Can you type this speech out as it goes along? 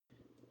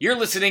You're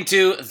listening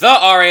to The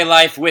RA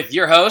Life with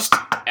your host,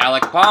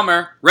 Alec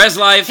Palmer. Res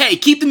Life, hey,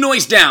 keep the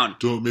noise down.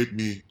 Don't make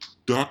me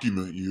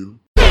document you.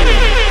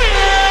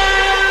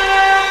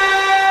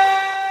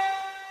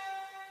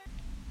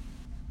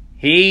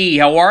 Hey,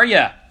 how are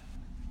ya?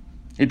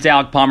 It's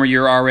Alec Palmer,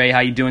 your RA.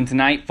 How you doing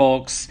tonight,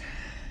 folks?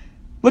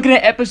 Looking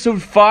at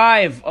episode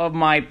 5 of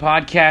my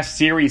podcast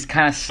series.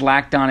 Kind of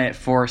slacked on it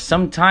for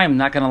some time.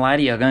 Not going to lie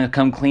to you. I'm going to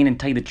come clean and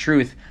tell you the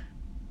truth.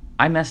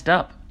 I messed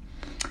up.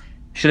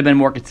 Should have been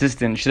more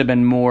consistent. Should have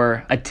been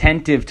more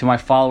attentive to my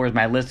followers,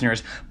 my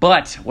listeners.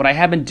 But what I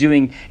have been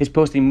doing is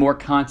posting more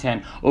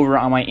content over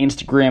on my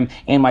Instagram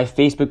and my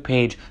Facebook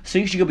page. So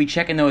you should go be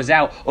checking those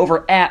out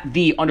over at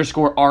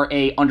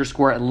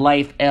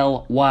the_RA_life,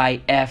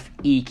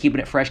 L-Y-F-E.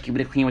 Keeping it fresh,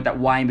 keeping it clean with that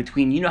Y in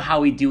between. You know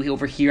how we do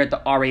over here at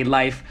the RA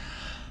Life.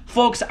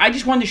 Folks, I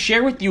just wanted to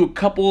share with you a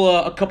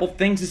couple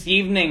things this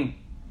evening.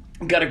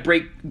 Got a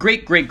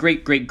great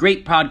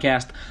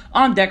podcast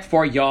on deck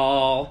for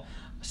y'all.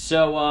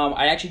 So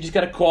I actually just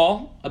got a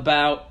call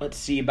about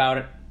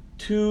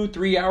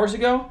 2-3 hours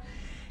ago,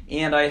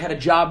 and I had a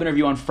job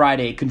interview on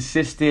Friday. It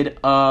consisted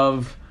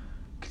of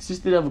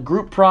a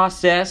group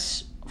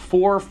process,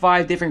 4 or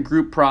 5 different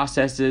group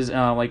processes,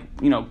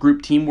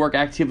 group teamwork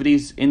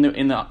activities in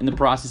the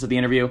process of the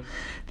interview.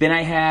 Then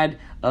I had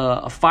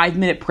a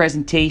 5-minute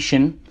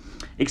presentation.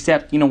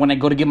 Except, when I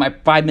go to give my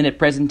 5-minute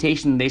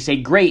presentation, they say,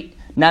 "Great,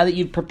 now that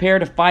you've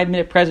prepared a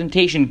 5-minute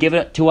presentation, give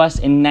it to us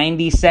in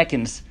 90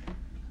 seconds."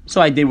 So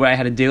I did what I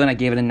had to do, and I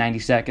gave it in 90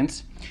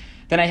 seconds.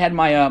 Then I had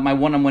my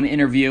one-on-one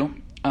interview.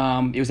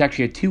 It was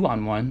actually a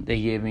 2-on-1. They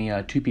gave me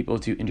 2 people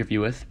to interview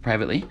with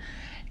privately.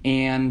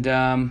 And,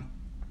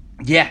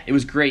 it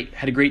was great.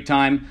 Had a great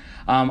time.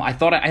 I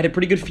thought I had a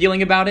pretty good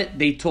feeling about it.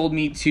 They told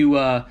me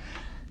to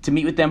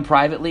meet with them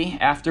privately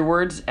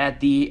afterwards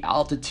at the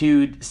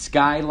Altitude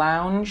Sky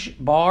Lounge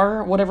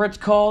bar, whatever it's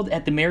called,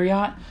 at the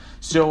Marriott.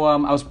 So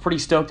I was pretty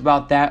stoked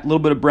about that. A little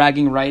bit of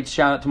bragging rights.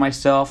 Shout out to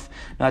myself.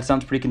 No, that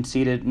sounds pretty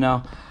conceited.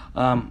 No,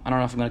 I don't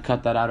know if I'm going to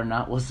cut that out or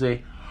not. We'll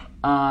see.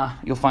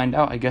 You'll find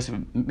out, I guess, if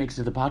it makes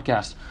it to the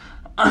podcast.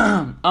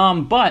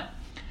 But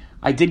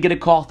I did get a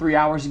call 3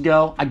 hours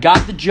ago. I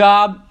got the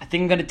job. I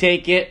think I'm going to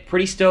take it.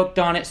 Pretty stoked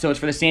on it. So it's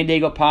for the San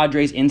Diego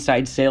Padres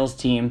inside sales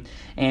team.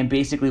 And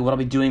basically what I'll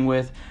be doing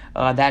with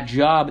that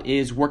job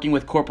is working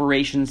with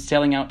corporations,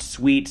 selling out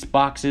suites,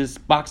 box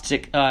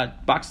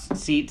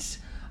seats,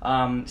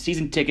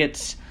 season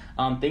tickets,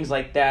 things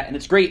like that. And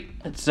it's great.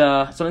 It's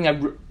something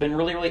I've been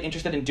really, really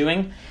interested in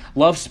doing.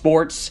 Love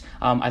sports.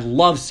 I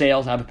love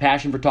sales. I have a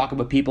passion for talking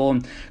with people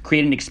and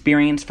creating an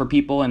experience for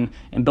people and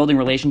building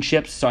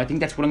relationships. So I think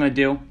that's what I'm going to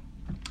do.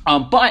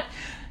 But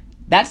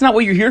that's not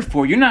what you're here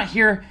for. You're not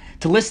here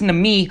to listen to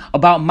me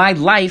about my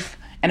life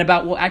and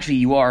about, well, actually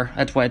you are.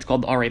 That's why it's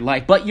called the RA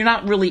Life. But you're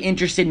not really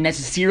interested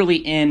necessarily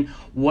in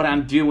what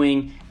I'm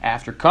doing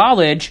after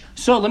college.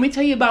 So let me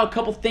tell you about a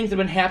couple things that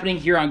have been happening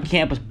here on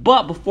campus.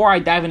 But before I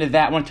dive into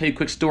that, I want to tell you a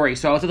quick story.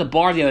 So I was at the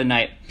bar the other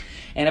night,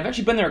 and I've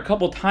actually been there a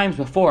couple times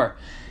before.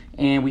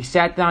 And we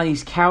sat down on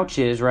these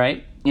couches,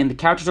 right? And the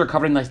couches are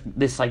covered in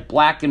this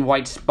black and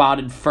white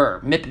spotted fur,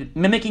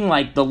 mimicking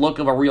like the look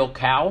of a real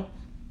cow.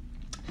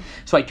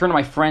 So I turned to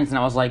my friends and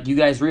I was like, "You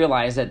guys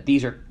realize that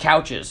these are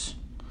couches?"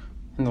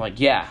 And they're like,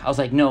 "Yeah." I was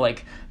like, "No,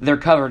 they're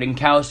covered in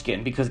cow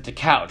skin because it's a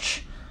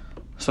couch.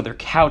 So they're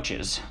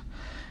couches."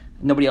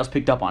 Nobody else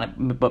picked up on it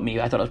but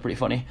me. I thought it was pretty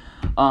funny.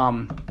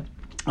 I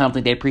don't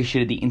think they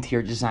appreciated the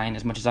interior design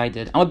as much as I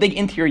did. I'm a big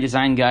interior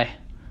design guy.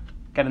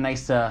 Got a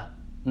nice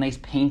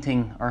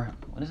painting, or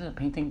what is it? A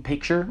painting?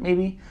 Picture,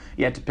 maybe?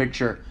 Yeah, it's a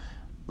picture.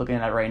 Looking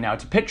at it right now.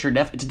 It's a picture.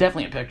 It's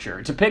definitely a picture.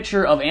 It's a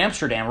picture of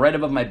Amsterdam right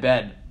above my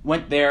bed.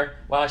 Went there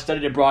while I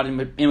studied abroad in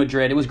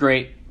Madrid. It was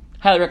great.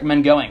 Highly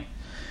recommend going.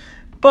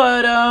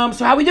 But,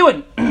 so how we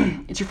doing?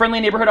 It's your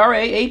friendly neighborhood RA,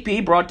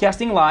 AP,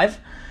 broadcasting live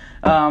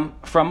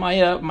from my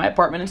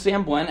apartment in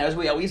San Blen, as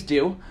we always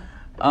do.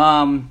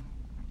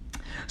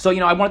 So,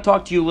 I want to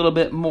talk to you a little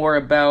bit more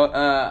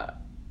about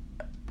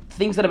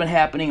things that have been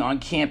happening on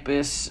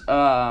campus.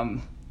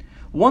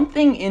 One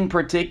thing in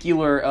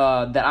particular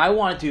that I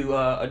wanted to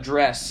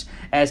address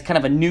as kind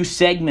of a new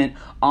segment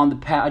on the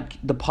podcast,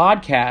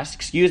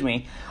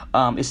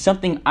 is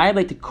something I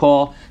like to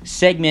call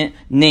segment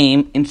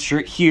name,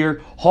 insert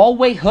here,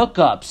 hallway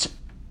hookups.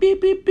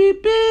 Beep, beep,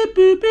 beep, beep,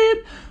 beep,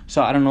 beep.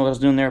 So I don't know what I was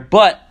doing there.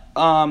 But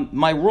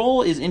my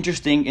role is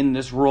interesting in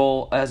this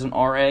role as an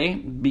RA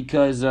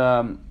because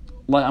I'm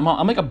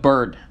like a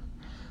bird.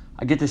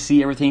 I get to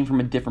see everything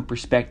from a different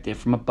perspective,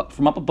 from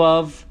up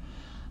above,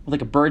 with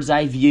like a bird's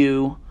eye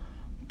view.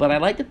 But I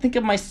like to think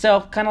of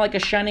myself kind of like a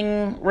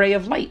shining ray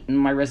of light in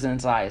my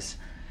residents' eyes.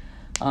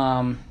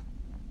 My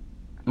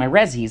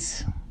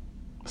resis.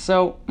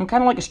 So I'm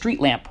kind of like a street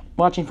lamp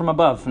watching from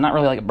above. Not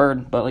really like a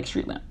bird, but like a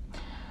street lamp.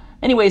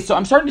 Anyway, so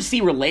I'm starting to see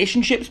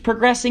relationships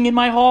progressing in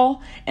my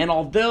hall. And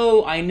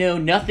although I know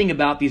nothing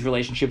about these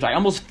relationships, I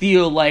almost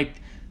feel like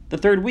the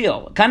third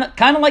wheel. Kind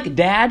of like a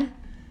dad,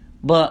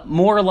 but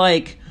more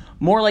like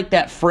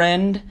that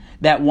friend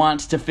that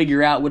wants to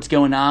figure out what's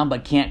going on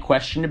but can't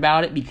question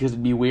about it because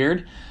it'd be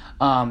weird.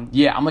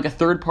 Yeah, I'm like a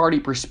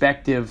third-party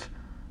perspective,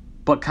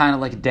 but kind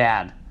of like a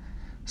dad.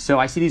 So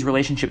I see these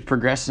relationships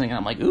progressing, and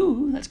I'm like,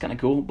 ooh, that's kind of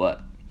cool,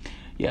 but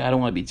yeah, I don't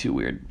want to be too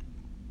weird.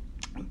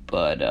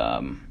 But,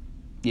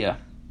 yeah,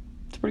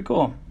 it's pretty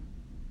cool.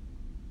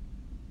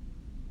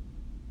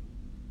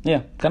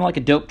 Yeah, kind of like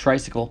a dope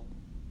tricycle.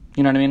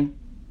 You know what I mean?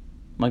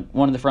 Like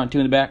one in the front, two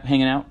in the back,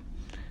 hanging out.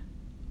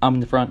 I'm in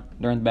the front,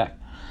 they're in the back.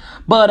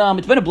 But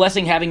it's been a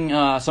blessing having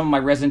some of my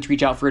residents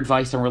reach out for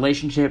advice on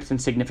relationships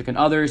and significant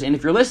others. And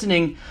if you're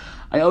listening,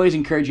 I always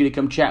encourage you to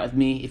come chat with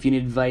me if you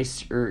need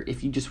advice, or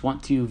if you just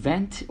want to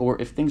vent, or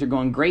if things are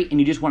going great and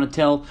you just want to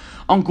tell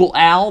Uncle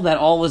Al that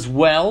all is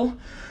well.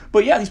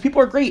 But yeah, these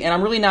people are great, and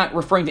I'm really not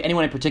referring to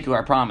anyone in particular,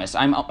 I promise.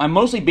 I'm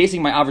mostly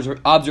basing my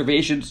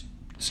observations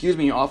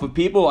off of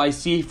people I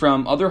see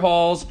from other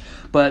halls,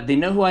 but they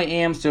know who I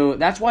am, so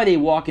that's why they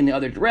walk in the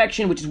other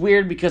direction, which is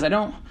weird because I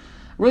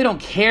really don't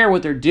care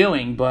what they're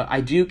doing, but I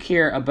do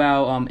care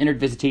about entered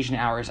visitation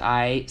hours.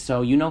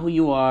 So you know who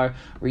you are.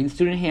 Read the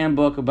student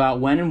handbook about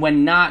when and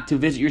when not to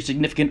visit your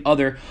significant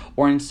other,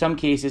 or in some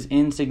cases,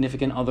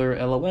 insignificant other,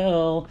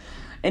 LOL.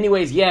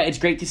 Anyways, yeah, it's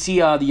great to see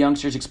the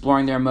youngsters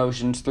exploring their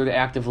emotions through the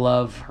act of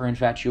love or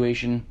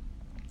infatuation.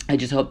 I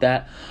just hope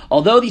that,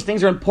 although these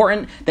things are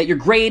important, that your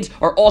grades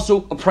are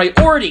also a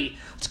priority.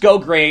 Let's go,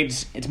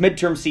 grades. It's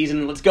midterm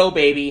season. Let's go,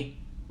 baby.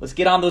 Let's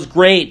get on those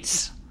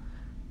grades.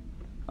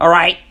 All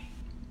right.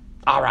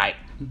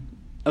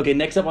 Okay,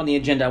 next up on the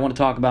agenda, I want to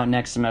talk about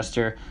next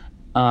semester.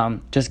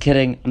 Just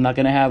kidding. I'm not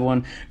going to have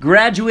one.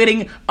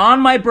 Graduating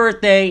on my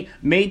birthday,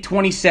 May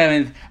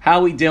 27th.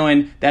 How we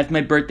doing? That's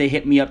my birthday.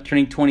 Hit me up,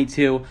 turning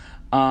 22.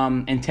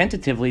 And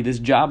tentatively, this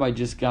job I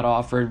just got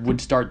offered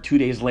would start 2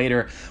 days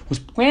later. Was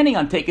planning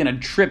on taking a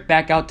trip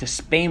back out to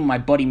Spain with my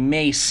buddy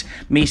Mace.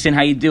 Mason,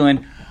 how you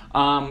doing?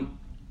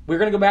 We're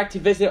gonna go back to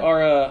visit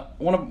our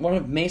one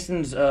of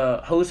Mason's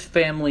host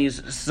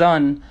family's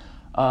son,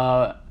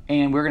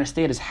 and we're gonna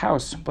stay at his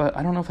house. But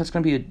I don't know if that's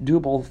gonna be a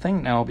doable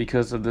thing now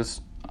because of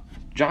this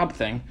job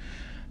thing.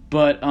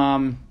 But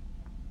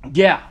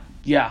yeah.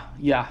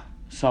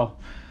 So,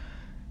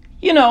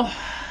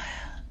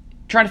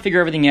 trying to figure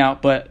everything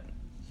out, but.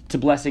 It's a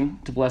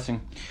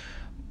blessing.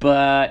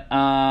 But,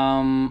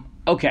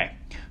 okay.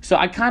 So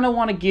I kind of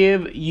want to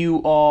give you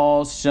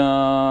all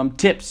some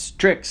tips,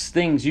 tricks,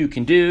 things you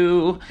can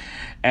do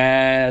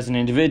as an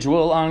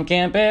individual on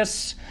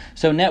campus.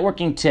 So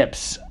networking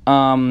tips.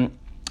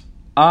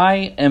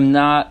 I am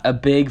not a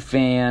big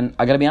fan.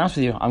 I got to be honest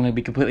with you. I'm going to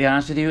be completely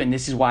honest with you, and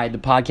this is why the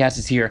podcast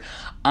is here.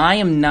 I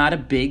am not a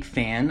big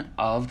fan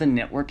of the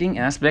networking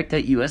aspect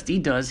that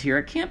USD does here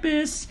at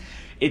campus.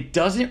 It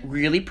doesn't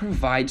really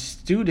provide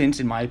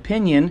students, in my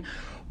opinion,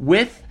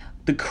 with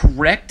the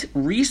correct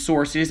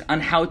resources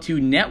on how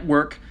to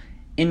network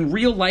in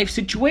real-life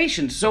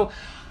situations. So,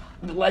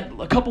 like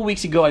a couple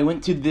weeks ago, I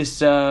went to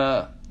this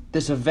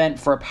event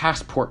for a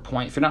passport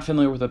point. If you're not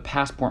familiar with what a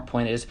passport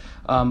point is,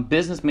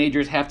 business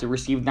majors have to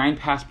receive 9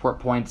 passport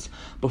points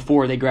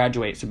before they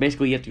graduate. So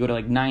basically, you have to go to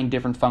like 9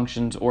 different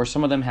functions, or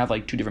some of them have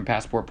like 2 different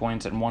passport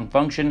points in one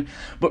function.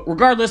 But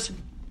regardless,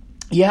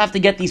 you have to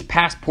get these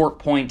passport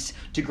points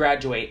to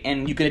graduate,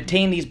 and you can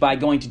attain these by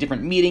going to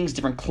different meetings,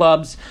 different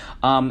clubs,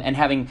 and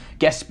having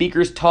guest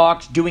speakers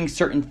talk, doing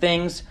certain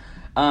things.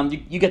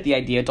 You get the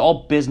idea. It's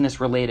all business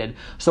related.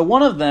 So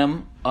one of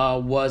them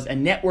was a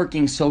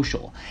networking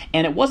social,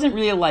 and it wasn't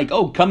really like,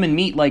 oh, come and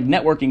meet like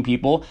networking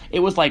people. It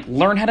was like,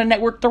 learn how to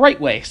network the right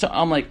way. So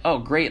I'm like, oh,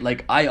 great.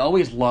 Like, I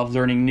always love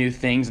learning new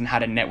things and how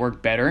to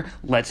network better.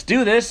 Let's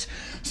do this.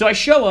 So I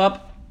show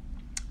up,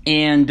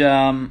 and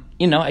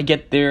I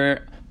get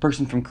there.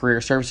 Person from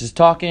career services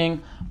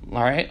talking.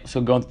 All right,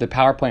 so going through the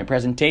PowerPoint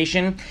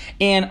presentation,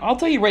 and I'll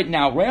tell you right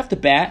now, right off the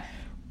bat,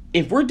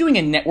 if we're doing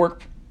a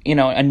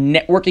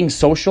networking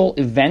social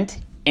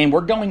event, and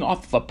we're going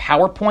off of a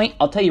PowerPoint,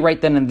 I'll tell you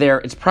right then and there,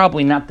 it's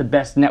probably not the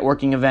best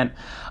networking event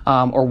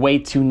or way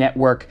to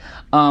network.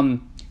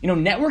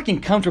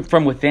 Networking comes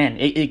from within.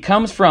 It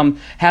comes from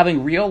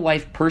having real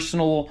life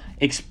personal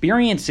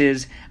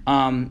experiences,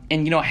 and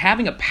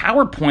having a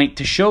PowerPoint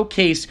to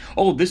showcase.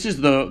 Oh, this is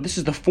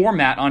the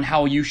format on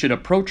how you should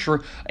approach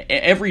for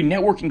every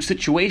networking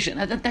situation.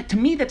 That to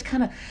me, it's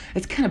kind of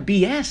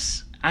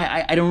BS.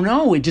 I don't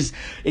know.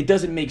 It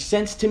doesn't make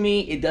sense to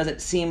me. It doesn't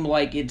seem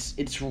like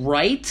it's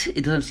right.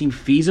 It doesn't seem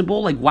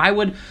feasible. Like why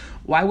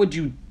would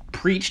you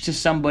preach to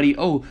somebody,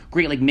 oh,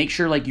 great, like make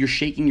sure like you're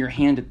shaking your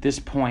hand at this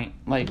point.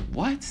 Like,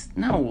 what?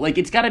 No, like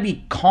it's got to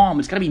be calm.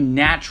 It's got to be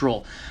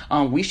natural.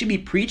 We should be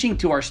preaching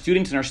to our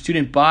students and our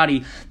student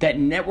body that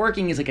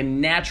networking is like a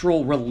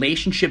natural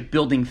relationship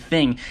building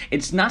thing.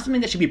 It's not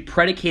something that should be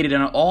predicated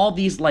on all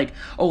these like,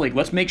 oh, like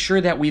let's make sure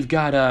that we've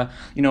got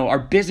our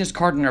business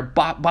card in our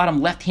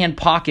bottom left hand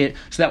pocket,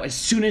 so that as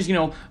soon as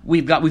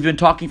we've been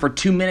talking for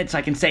 2 minutes,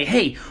 I can say,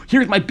 hey,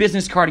 here's my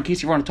business card in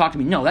case you want to talk to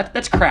me. No,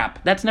 that's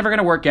crap. That's never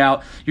gonna work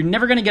out. You're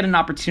never going to get an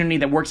opportunity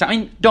that works out. I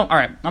mean, all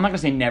right, I'm not going to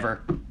say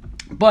never,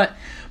 but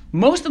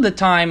most of the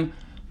time,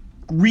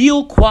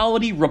 real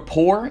quality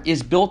rapport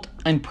is built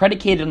and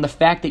predicated on the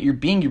fact that you're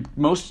being your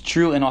most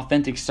true and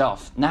authentic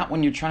self, not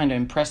when you're trying to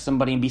impress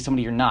somebody and be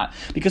somebody you're not.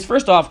 Because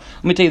first off,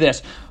 let me tell you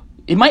this.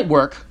 It might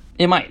work.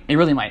 It might. It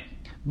really might.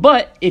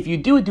 But if you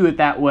do it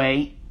that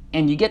way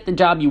and you get the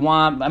job you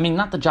want, I mean,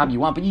 not the job you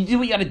want, but you do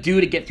what you got to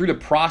do to get through the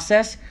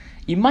process,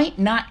 you might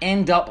not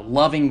end up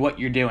loving what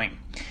you're doing.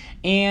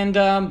 And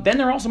then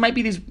there also might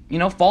be these,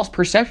 false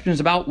perceptions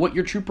about what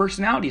your true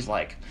personality is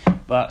like.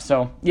 But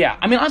so, yeah,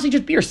 I mean, honestly,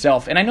 just be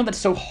yourself. And I know that's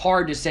so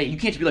hard to say. You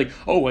can't just be like,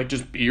 oh, like,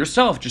 just be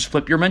yourself. Just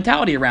flip your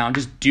mentality around.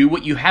 Just do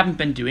what you haven't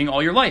been doing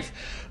all your life.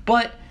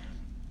 But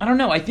I don't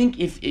know. I think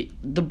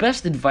the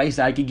best advice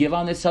I could give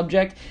on this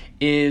subject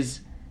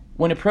is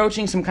when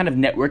approaching some kind of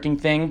networking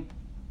thing,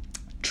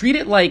 treat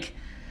it like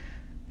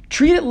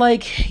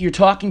you're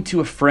talking to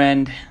a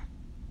friend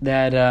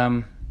that,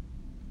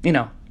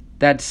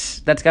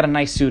 that's got a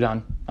nice suit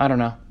on. I don't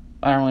know.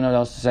 I don't really know what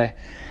else to say.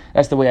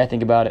 That's the way I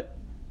think about it.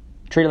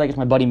 Treat it like it's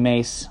my buddy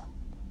Mace,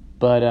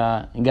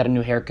 but he got a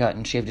new haircut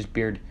and shaved his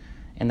beard,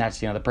 and that's,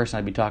 the person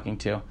I'd be talking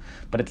to.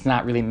 But it's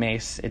not really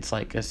Mace. It's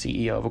like a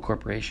CEO of a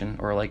corporation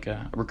or like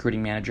a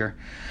recruiting manager.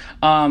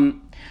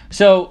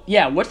 So,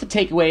 yeah, what's the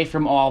takeaway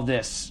from all of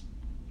this?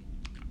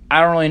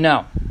 I don't really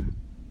know.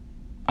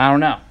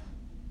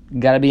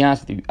 Gotta be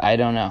honest with you. I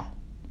don't know.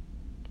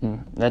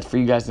 That's for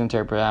you guys to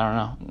interpret. I don't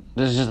know.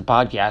 This is just a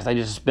podcast. I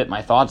just spit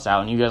my thoughts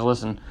out and you guys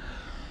listen.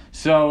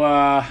 So,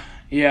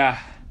 yeah.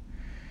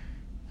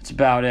 That's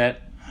about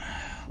it.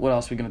 What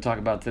else are we going to talk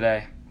about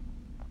today?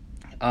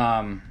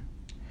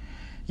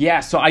 Yeah,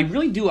 so I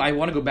want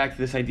to go back to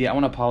this idea. I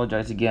want to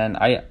apologize again.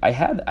 I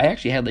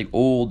actually had like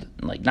old,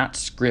 like not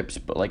scripts,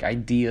 but like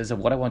ideas of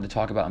what I wanted to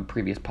talk about in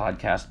previous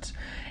podcasts.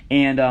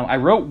 And I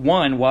wrote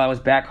one while I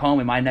was back home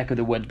in my neck of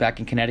the woods back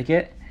in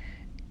Connecticut.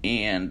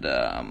 And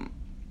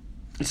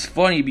it's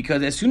funny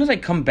because as soon as I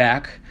come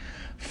back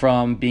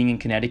from being in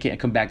Connecticut and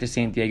come back to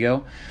San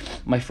Diego,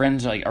 my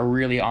friends are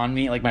really on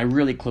me, like my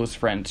really close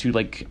friends who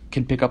like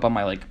can pick up on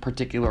my like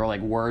particular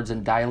like words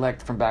and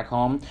dialect from back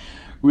home,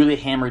 really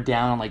hammer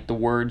down on like the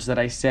words that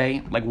I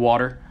say, like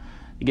water.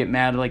 They get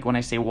mad like when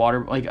I say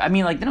water. Like I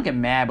mean, like they don't get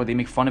mad, but they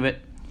make fun of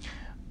it.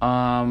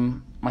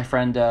 My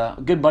friend, a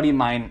good buddy of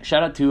mine,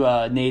 shout out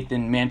to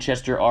Nathan,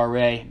 Manchester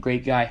RA,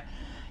 great guy.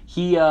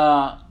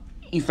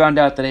 He found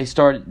out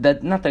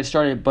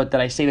that but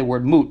that I say the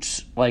word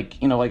moots, like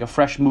like a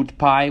fresh moot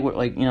pie,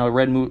 like a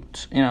red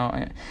moot,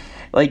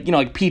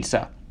 like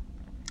pizza,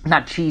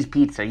 not cheese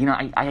pizza.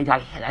 I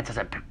that's just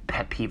a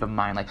pet peeve of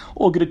mine. Like,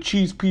 oh, get a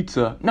cheese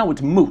pizza. No,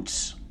 it's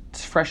moots.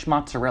 It's fresh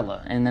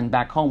mozzarella, and then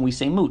back home we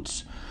say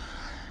moots.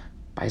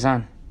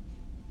 Paisan.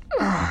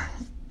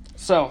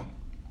 So,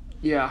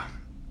 yeah,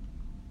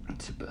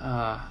 it's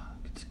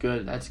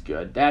good. That's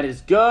good. That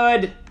is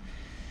good.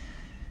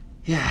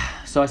 Yeah.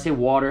 So I say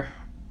water.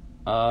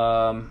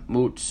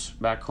 Moots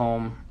back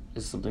home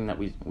is something that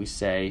we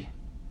say,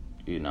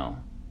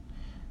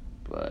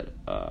 but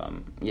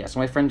yeah. So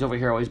my friends over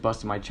here always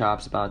busting my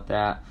chops about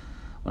that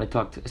when I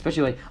talk to,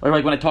 especially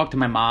like when I talk to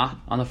my ma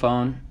on the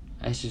phone.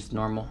 It's just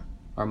normal.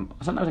 Or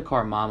sometimes I call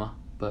her mama,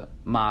 but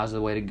ma is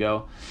the way to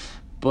go.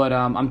 But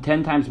I'm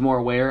 10 times more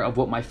aware of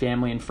what my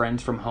family and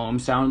friends from home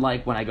sound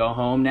like when I go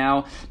home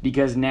now,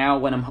 because now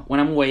when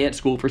I'm away at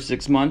school for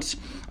 6 months,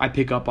 I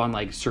pick up on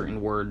like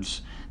certain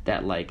words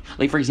that like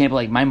for example,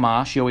 like my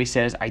ma, she always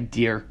says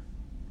idea.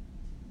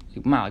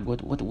 Like, ma, like,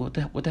 what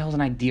the hell's an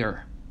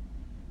idea?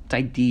 It's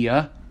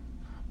idea,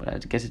 but I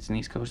guess it's an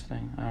East Coast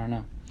thing. I don't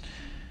know.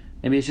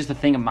 Maybe it's just a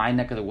thing of my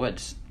neck of the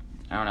woods.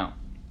 I don't know.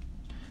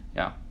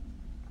 Yeah.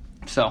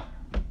 So,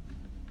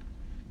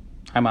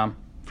 hi mom,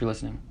 if you're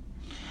listening.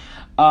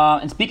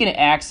 And speaking of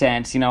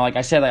accents, like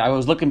I said, like I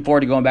was looking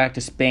forward to going back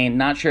to Spain.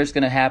 Not sure it's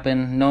gonna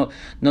happen. No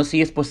si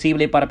es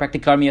posible para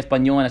practicar mi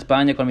español en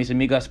España con mis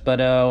amigos,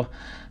 pero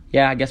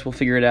yeah, I guess we'll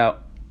figure it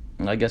out.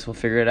 And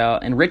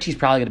Richie's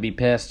probably going to be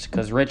pissed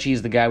because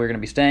Richie's the guy we're going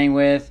to be staying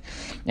with.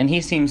 And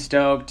he seems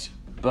stoked.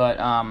 But,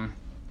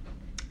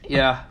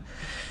 yeah.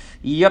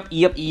 Yep.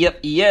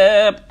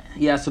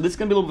 Yeah, so this is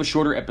going to be a little bit of a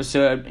shorter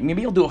episode.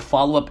 Maybe I'll do a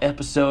follow-up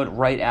episode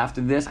right after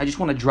this. I just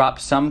want to drop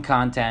some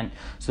content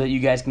so that you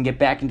guys can get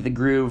back into the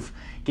groove,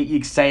 get you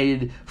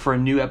excited for a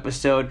new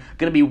episode.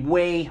 Going to be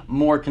way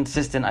more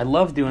consistent. I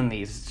love doing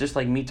these. It's just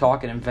like me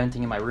talking and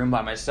venting in my room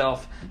by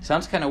myself.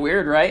 Sounds kind of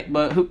weird, right?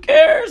 But who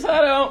cares? I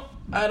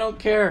don't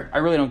care. I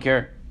really don't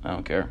care. I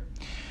don't care.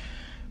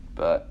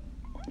 But,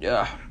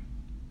 yeah.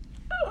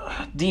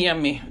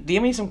 DM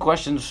me some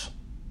questions.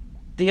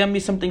 DM me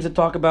some things to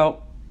talk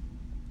about.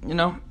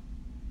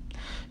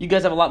 You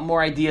guys have a lot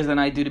more ideas than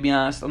I do, to be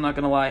honest. I'm not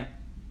going to lie.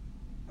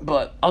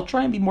 But I'll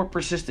try and be more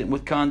persistent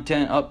with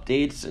content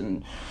updates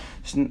and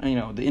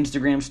the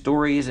Instagram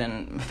stories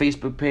and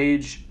Facebook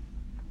page.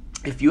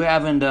 If you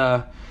haven't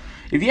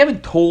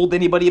told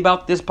anybody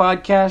about this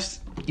podcast,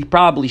 you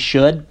probably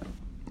should.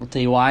 I'll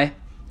tell you why.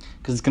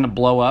 Because it's gonna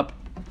blow up.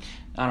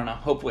 I don't know.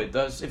 Hopefully it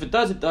does. If it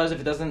does, it does. If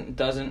it doesn't, it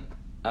doesn't.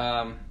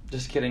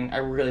 Just kidding. I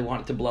really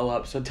want it to blow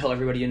up, so tell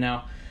everybody you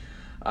know.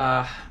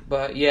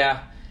 But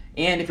yeah.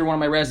 And if you're one of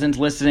my residents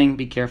listening,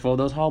 be careful of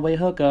those hallway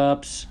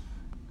hookups.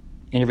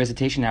 and your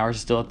visitation hours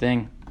is still a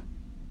thing.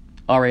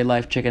 RA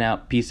Life, check it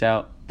out. Peace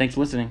out. Thanks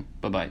for listening.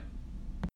 Bye-bye.